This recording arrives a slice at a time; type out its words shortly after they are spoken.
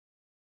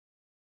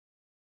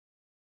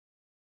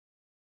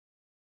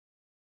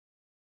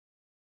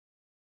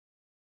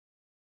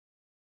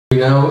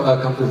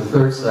now come to the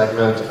third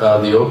segment,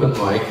 the open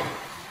mic.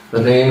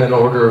 The name and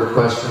order of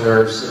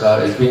questioners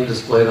is being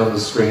displayed on the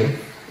screen.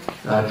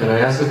 Can I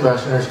ask the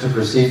questioners to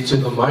proceed to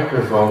the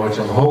microphone, which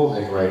I'm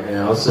holding right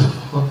now? So,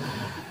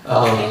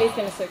 Amy's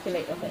going to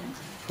circulate with it.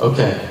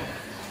 Okay,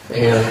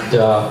 and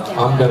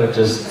I'm going to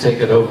just take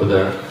it over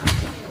there.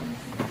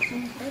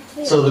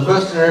 So the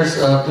questioners,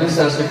 please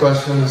ask your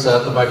questions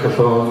at the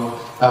microphone.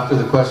 After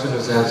the question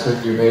is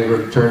answered, you may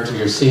return to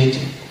your seat.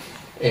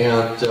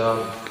 And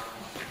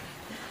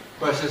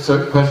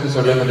questions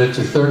are limited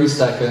to 30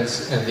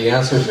 seconds, and the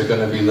answers are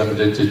going to be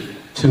limited to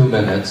 2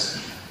 minutes.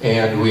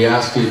 And we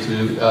ask you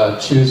to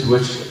choose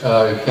which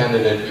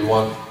candidate you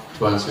want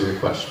to answer your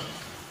question.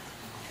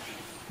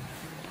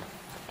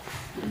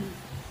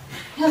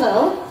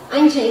 Hello,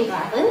 I'm Jane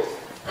Garland.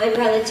 I'm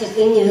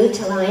relatively new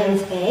to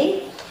Lions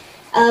Bay.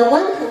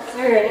 One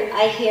concern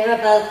I hear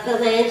about the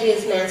land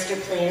use master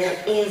plan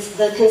is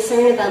the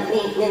concern about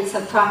maintenance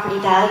of property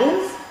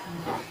values.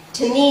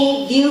 To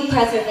me, view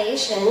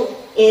preservation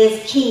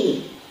is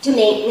key to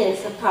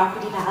maintenance of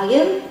property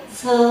value.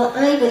 So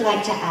I would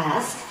like to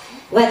ask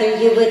whether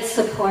you would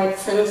support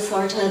some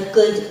sort of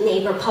good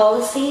neighbor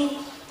policy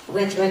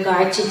with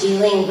regard to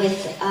dealing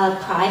with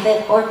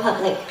private or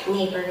public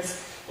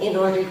neighbors in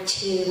order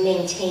to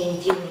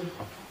maintain view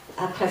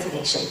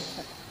preservation.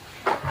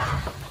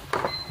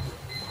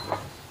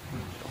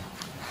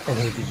 And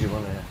who did you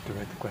want to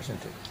direct the question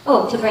to?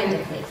 Oh, to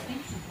Brenda, please.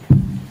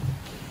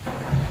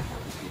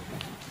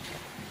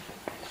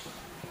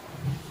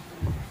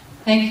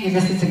 Thank you.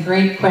 This is a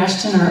great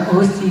question. Our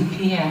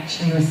OCP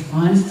actually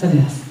responds to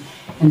this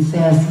and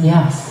says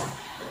yes.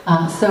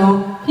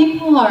 So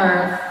people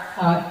love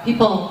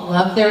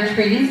their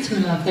trees who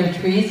love their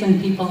trees, and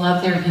people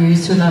love their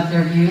views who love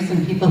their views,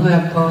 and people who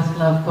have both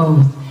love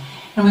both.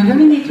 And we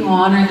really need to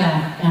honor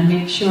that and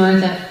make sure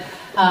that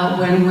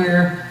when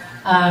we're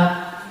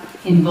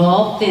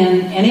involved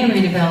in any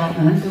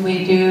redevelopment, that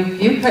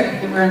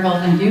we're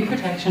involved in view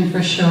protection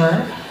for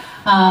sure.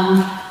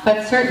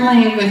 But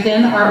certainly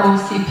within our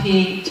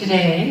OCP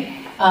today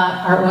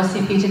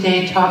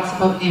talks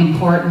about the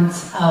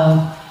importance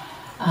of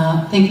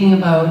thinking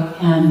about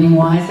and being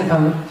wise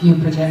about view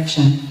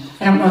protection.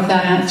 I don't know if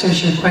that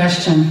answers your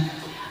question.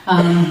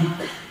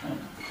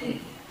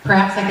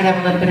 Perhaps I could have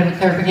a little bit of a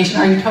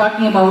clarification. Are you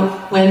talking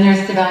about when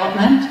there's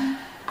development?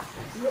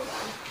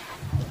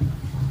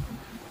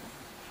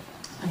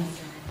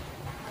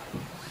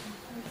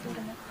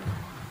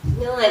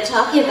 No, I'm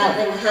talking about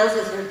when the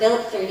houses were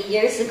built 30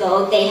 years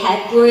ago. They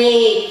had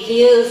great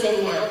views,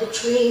 and now the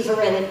trees are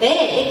really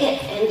big,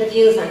 and the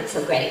views aren't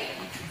so great.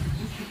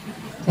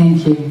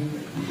 Thank you.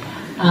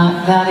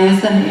 That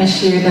is an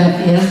issue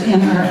that is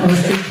in our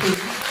OCP.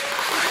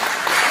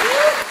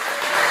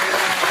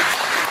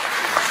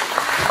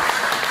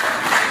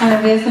 And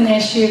it is an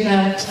issue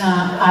that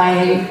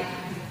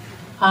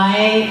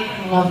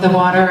I love the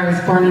water. I was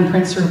born in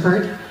Prince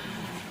Rupert.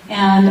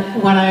 And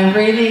what I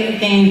really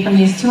gained from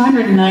these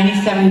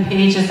 297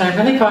 pages, I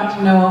really got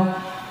to know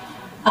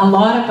a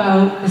lot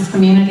about this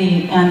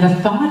community and the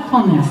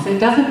thoughtfulness. It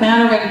doesn't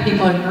matter whether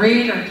people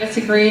agreed or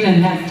disagreed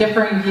and had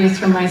differing views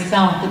from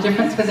myself. The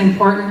difference was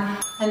important,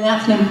 and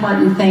that's an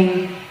important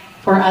thing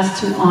for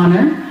us to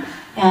honor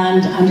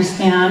and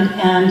understand.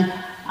 And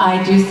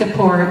I do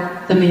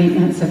support the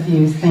maintenance of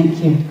views.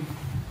 Thank you.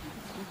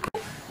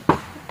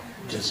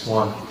 Just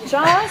one.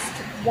 Just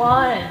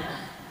one.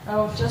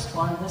 Oh, just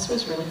one. This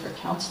was really for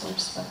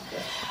councillors.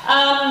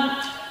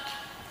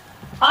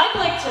 I'd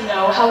like to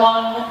know how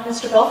long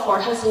Mr.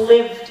 Belfour has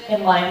lived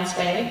in Lions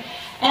Bay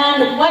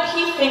and what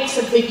he thinks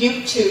of the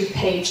YouTube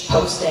page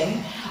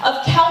posting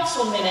of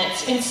council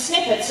minutes in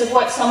snippets of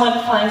what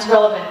someone finds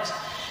relevant.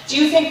 Do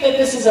you think that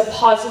this is a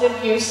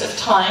positive use of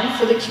time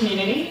for the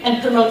community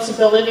and promotes a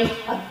building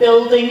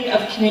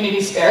of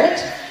community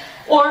spirit?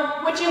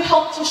 Or would you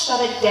help to shut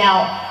it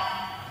down?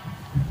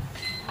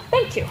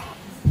 Thank you.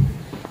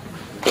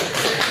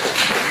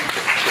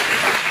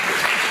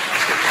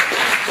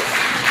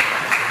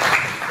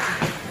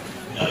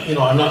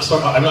 I'm not sure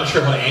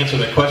how to answer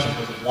that question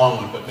because it's a long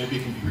one, but maybe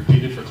it can be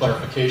repeated for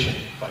clarification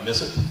if I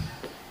miss it.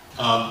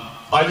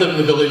 I lived in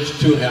the village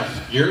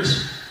 2.5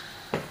 years.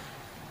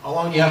 How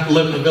long do you have to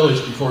live in the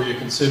village before you're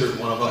considered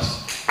one of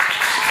us?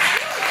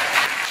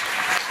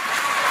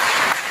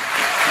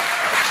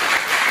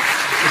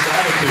 This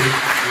attitude,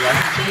 you have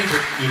to change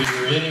it. Either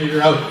you're in or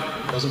you're out.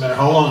 It doesn't matter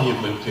how long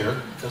you've lived here.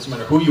 It doesn't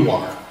matter who you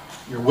are.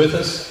 You're with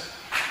us.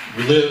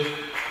 We live.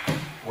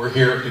 We're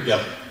here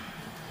together.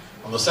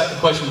 On the second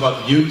question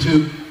about the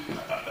YouTube,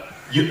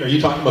 are you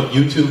talking about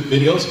YouTube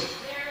videos?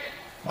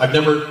 I've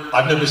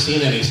never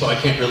seen any, so I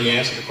can't really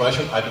answer the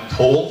question. I've been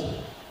told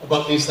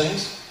about these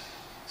things,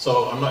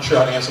 so I'm not sure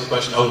how to answer the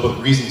question other than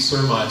reasons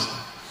surmised.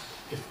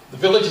 If the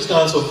village has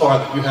gone so far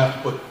that you have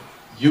to put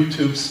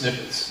YouTube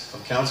snippets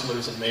of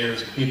councillors and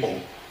mayors and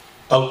people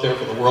out there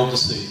for the world to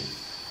see,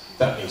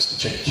 that needs to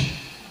change.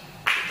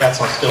 That's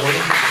hostility.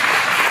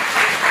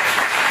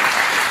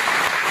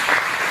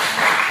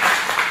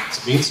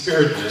 It's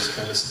mean-spiritedness,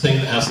 and it's a thing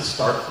that has to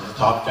start from the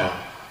top down.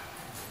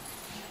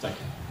 Thank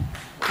you.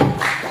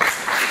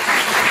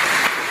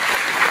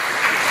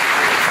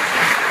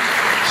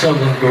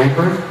 Sheldon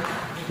Goldberg,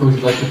 who would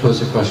you like to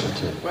pose a question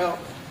to? Well,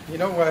 you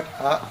know what?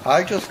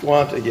 I just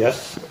want a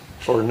yes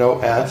or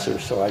no answer,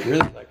 so I'd really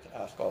like to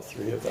ask all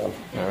three of them.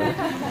 All right.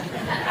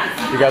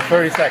 You got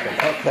 30 seconds.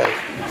 Okay.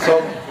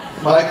 So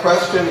my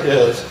question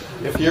is,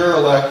 if you're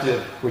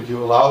elected, would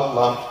you allow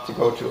LUMP to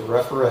go to a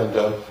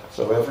referendum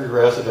so every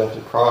resident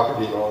and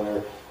property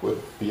owner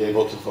would be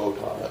able to vote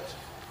on it?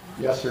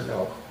 Yes or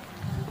no?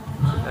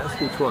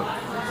 Ask each one.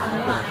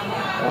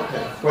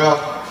 Okay.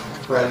 Well,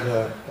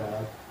 Brenda.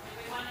 Okay.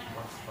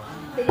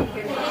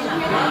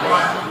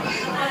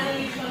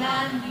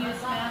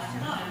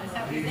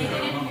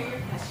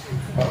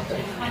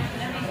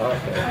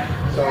 Okay.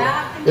 So,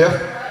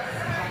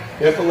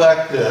 if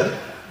elected,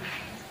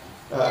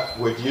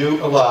 would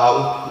you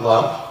allow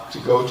LUMP to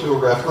go to a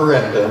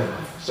referendum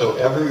so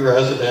every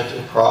resident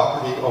and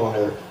property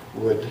owner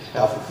would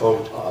have a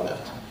vote on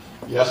it?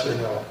 Yes or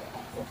no?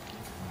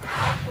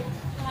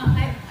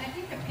 I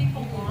think that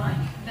people want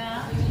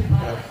that.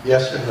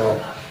 Yes or no?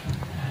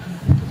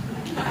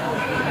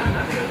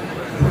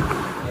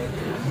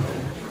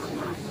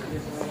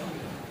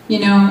 You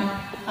know,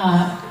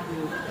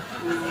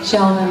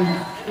 Sheldon,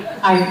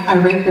 I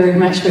very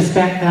much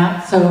respect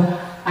that, so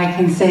I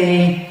can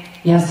say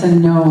yes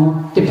and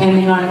no,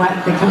 depending on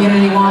what the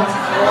community wants.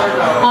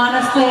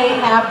 Honestly,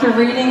 after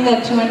reading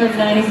the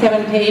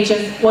 297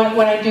 pages,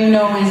 what I do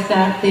know is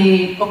that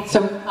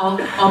so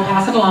I'll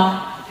pass it along.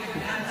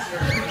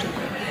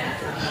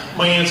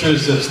 My answer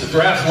is this: the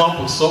draft LUMP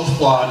was so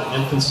flawed and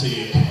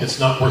ill-conceived, it's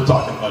not worth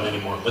talking about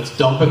anymore. Let's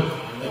dump it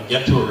and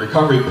get to a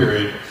recovery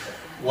period.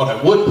 What I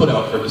would put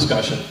out for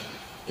discussion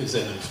is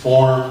an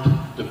informed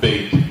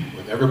debate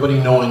with everybody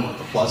knowing what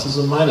the pluses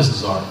and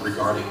minuses are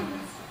regarding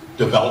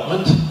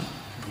development,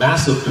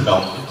 massive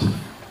development,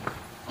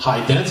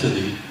 high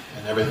density,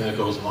 and everything that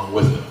goes along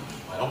with it.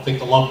 I don't think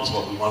the LUMP is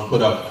what we want to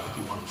put out. I think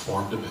we want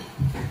informed debate.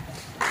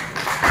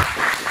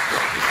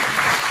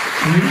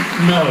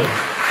 No.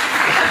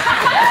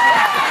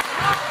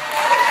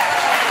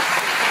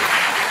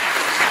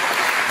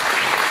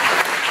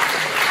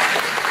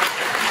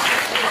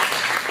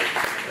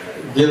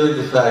 Given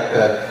the fact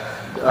that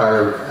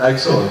our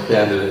excellent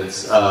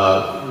candidates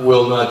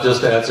will not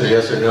just answer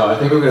yes or no, I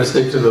think we're going to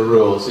stick to the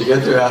rules. You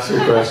get to ask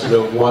your question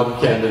of one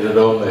candidate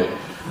only.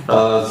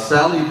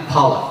 Sally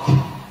Pollock.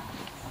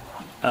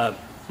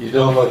 You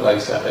don't look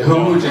like Sally.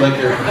 Who would you like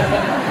to...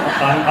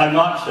 I'm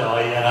not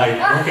Sally, and I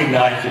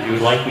recognize that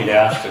you'd like me to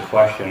ask the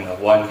question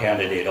of one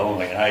candidate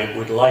only, and I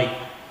would like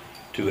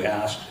to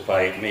ask, if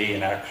I may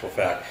in actual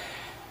fact,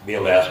 be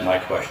able to ask my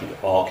question to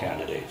all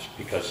candidates,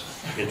 because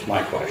it's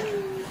my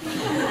question. And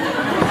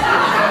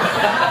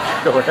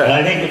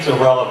I think it's a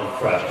relevant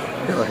question.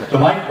 So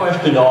my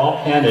question to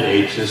all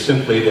candidates is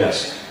simply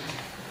this.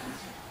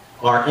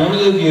 Are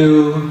any of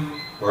you,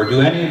 or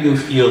do any of you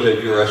feel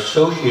that you're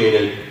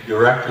associated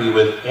directly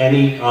with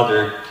any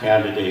other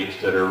candidates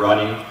that are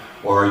running,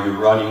 or are you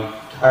running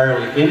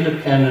entirely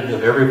independent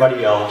of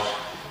everybody else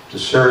to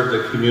serve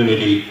the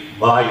community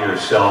by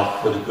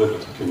yourself for the good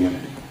of the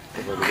community?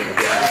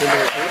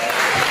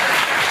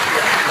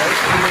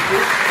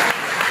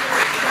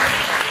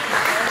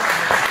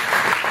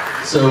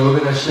 So we're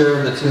going to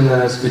share the 2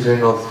 minutes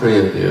between all three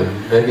of you.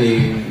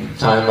 Maybe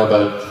time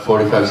about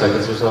 45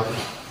 seconds or so.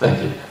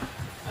 Thank you.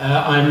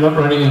 I'm not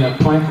running in a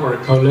plank or a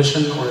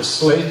coalition or a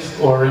slate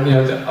or any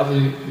of the other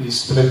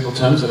these political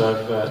terms that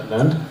I've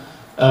learned.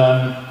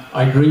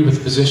 I agree with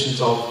the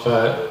positions of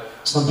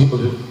some people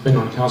who've been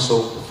on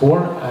council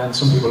before and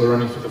some people are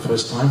running for the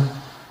first time.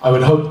 I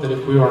would hope that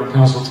if we were on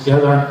council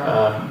together,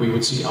 we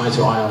would see eye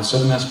to eye on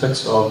certain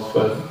aspects of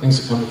things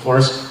that come before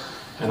us,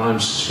 and I'm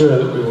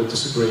sure that we will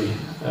disagree,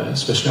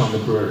 especially on the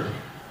brewery.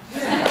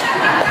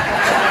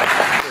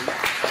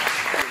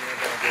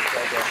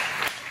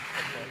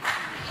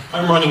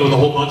 I'm running with a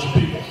whole bunch of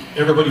people.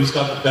 Everybody who's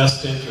got the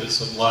best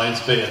interests of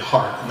Lions Bay at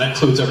heart, and that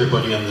includes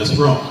everybody in this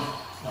room.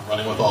 I'm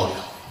running with all of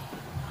you.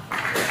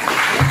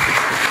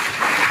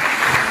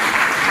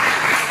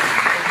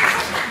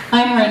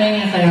 I'm running,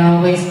 as I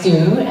always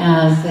do,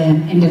 as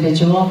an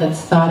individual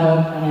that's thought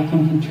out what I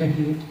can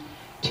contribute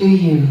to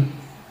you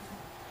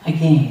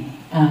again.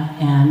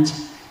 And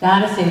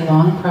that is a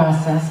long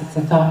process, it's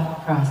a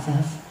thoughtful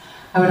process.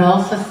 I would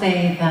also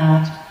say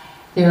that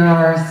there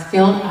are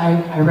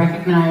I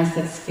recognize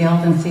that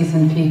skilled and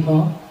seasoned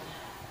people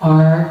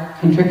are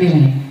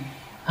contributing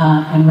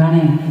and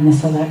running in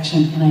this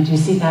election, and I do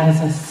see that as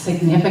a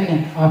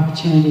significant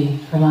opportunity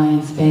for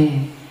Lions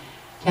Bay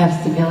to have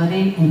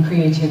stability and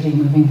creativity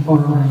moving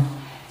forward.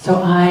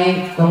 So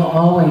I will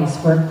always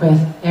work with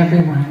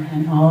everyone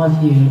and all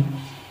of you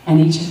and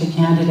each of the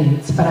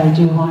candidates, but I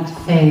do want to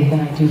say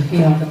that I do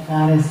feel that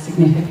that is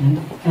significant,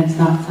 and it's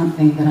not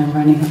something that I'm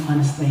running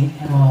on a slate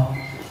at all.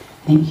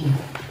 Thank you.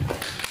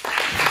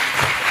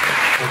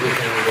 Thank you,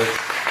 candidates.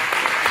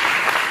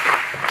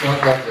 John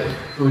Buckley,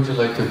 who would you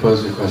like to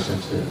pose your question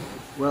to?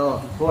 Well,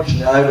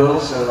 unfortunately, I would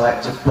also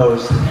like to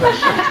pose the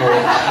question to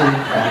all three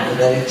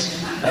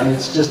candidates, and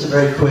it's just a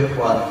very quick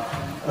one.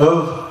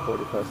 Over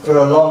for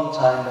a long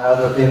time now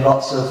there have been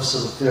lots of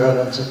sort of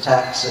virulent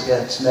attacks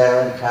against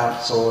mayor and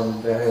council, and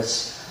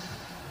various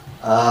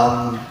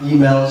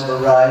emails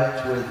have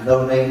arrived with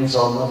no names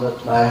on them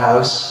at my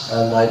house,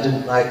 and I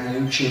didn't like the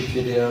YouTube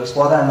videos.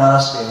 What I'm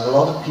asking, a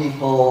lot of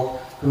people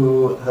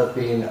who have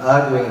been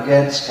arguing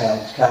against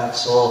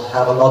council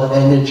have a lot of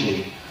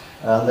energy.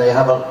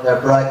 They're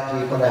bright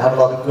people, and they have a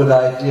lot of good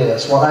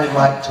ideas. What I'd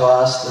like to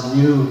ask the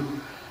new,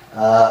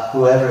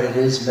 whoever it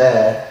is,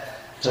 mayor,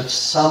 to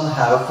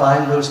somehow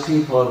find those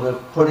people who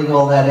are putting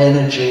all that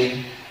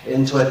energy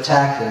into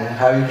attacking, and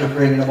how you can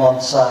bring them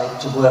on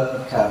side to work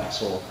with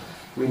council.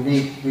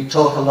 We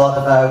talk a lot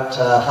about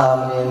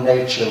harmony in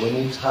nature. We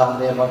need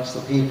harmony amongst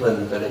the people in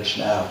the village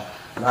now.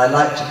 And I'd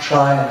like to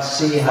try and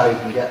see how you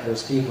can get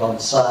those people on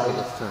side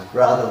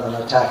rather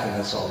than attacking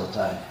us all the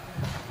time.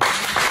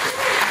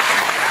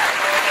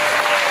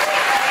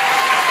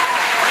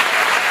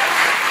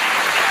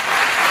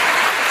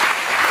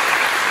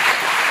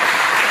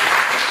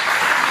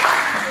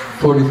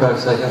 "45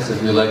 seconds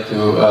if you'd like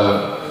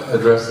to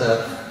address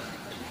that."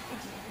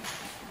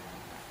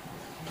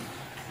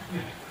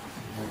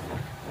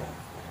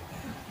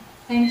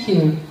 Thank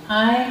you.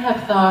 I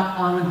have thought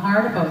long and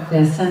hard about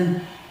this, and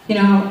you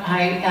know,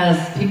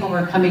 as people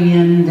were coming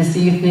in this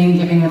evening,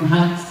 giving them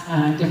hugs,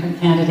 different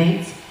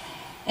candidates,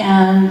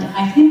 and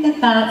I think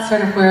that that's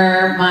sort of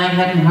where my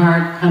head and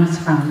heart comes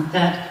from.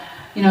 That,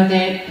 you know,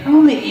 they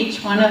probably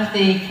each one of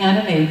the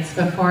candidates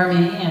before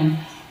me,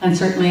 and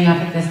certainly up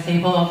at this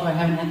table, although I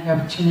haven't had the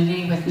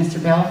opportunity with Mr.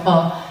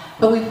 Belfall,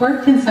 but we've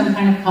worked in some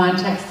kind of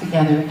context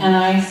together, and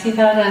I see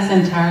that as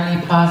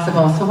entirely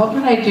possible. So what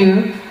would I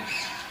do?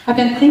 I've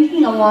been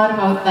thinking a lot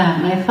about that,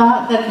 and I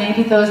thought that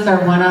maybe those are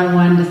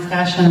one-on-one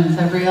discussions,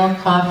 a real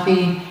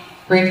coffee,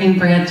 breaking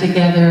bread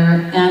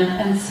together,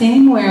 and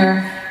seeing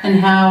where and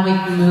how we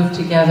can move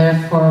together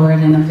forward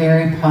in a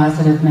very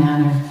positive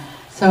manner.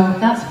 So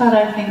that's what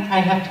I think I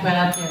have to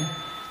add there.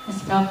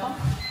 Mr. Belfall?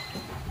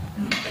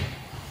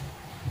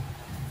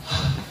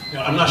 You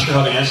know, I'm not sure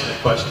how to answer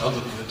that question other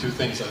than the two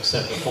things I've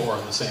said before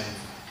and the same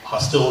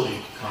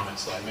hostility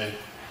comments that I made.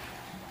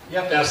 You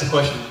have to ask the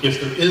question,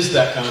 if there is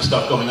that kind of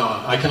stuff going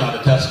on, I cannot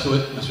attest to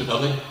it, Mr.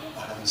 Dudley.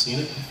 I haven't seen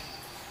it.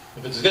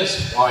 If it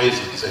exists, why does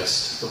it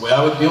exist? The way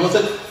I would deal with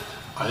it,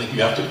 I think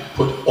you have to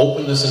put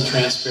openness and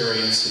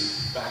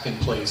transparency back in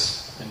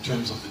place in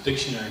terms of the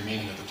dictionary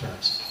meaning of the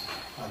terms.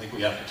 I think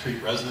we have to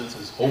treat residents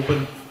as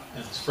open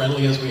and as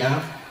friendly as we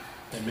have,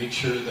 and make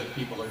sure that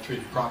people are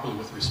treated properly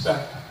with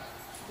respect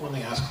when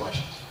they ask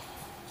questions.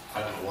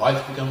 I don't know why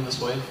it's become this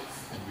way,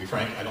 and to be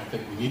frank, I don't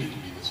think we need it to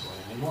be this way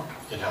anymore.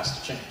 It has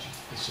to change.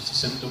 It's just a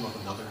symptom of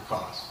another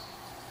cause.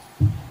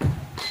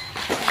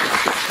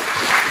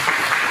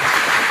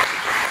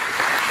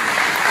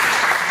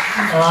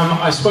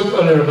 I spoke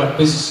earlier about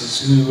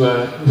businesses who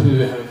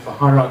have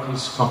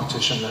hierarchies,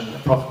 competition, and a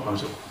profit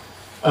motive.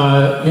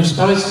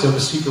 Municipalities have a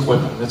secret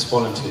weapon, that's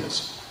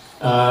volunteers.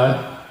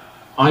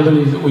 I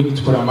believe that we need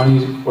to put our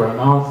money where our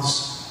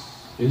mouths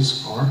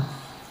are,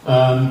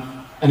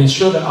 and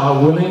ensure that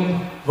our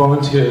willing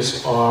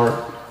volunteers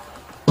are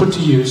put to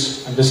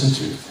use and listened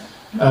to.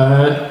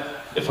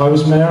 If I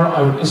was mayor,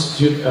 I would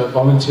institute a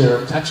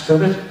volunteer tax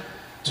credit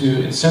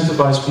to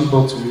incentivize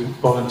people to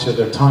volunteer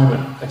their time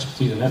and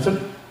expertise and effort.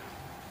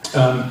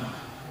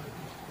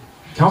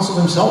 Council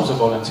themselves are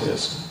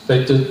volunteers.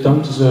 They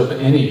don't deserve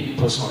any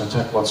personal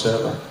attack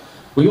whatsoever.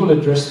 We will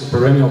address the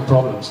perennial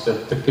problems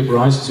that give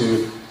rise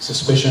to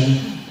suspicion,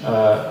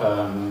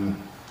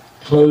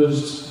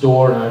 closed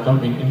door, and I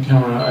don't mean in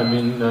camera, I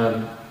mean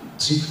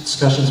secret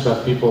discussions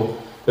about people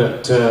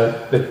that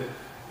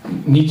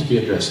need to be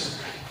addressed.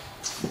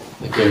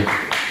 Thank you.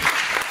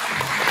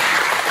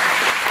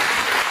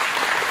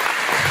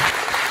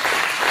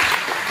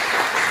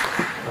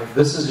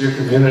 This is your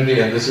community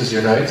and this is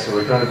your night, so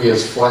we're trying to be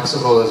as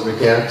flexible as we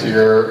can to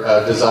your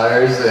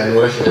desires and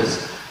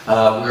wishes.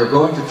 We're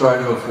going to try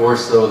to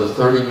enforce, though, the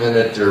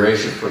 30-minute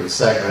duration for the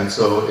segment,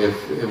 so if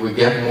we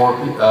get more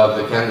of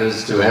the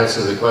candidates to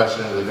answer the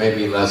question, there may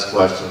be less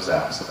questions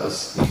asked.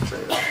 That's the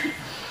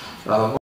trade-off.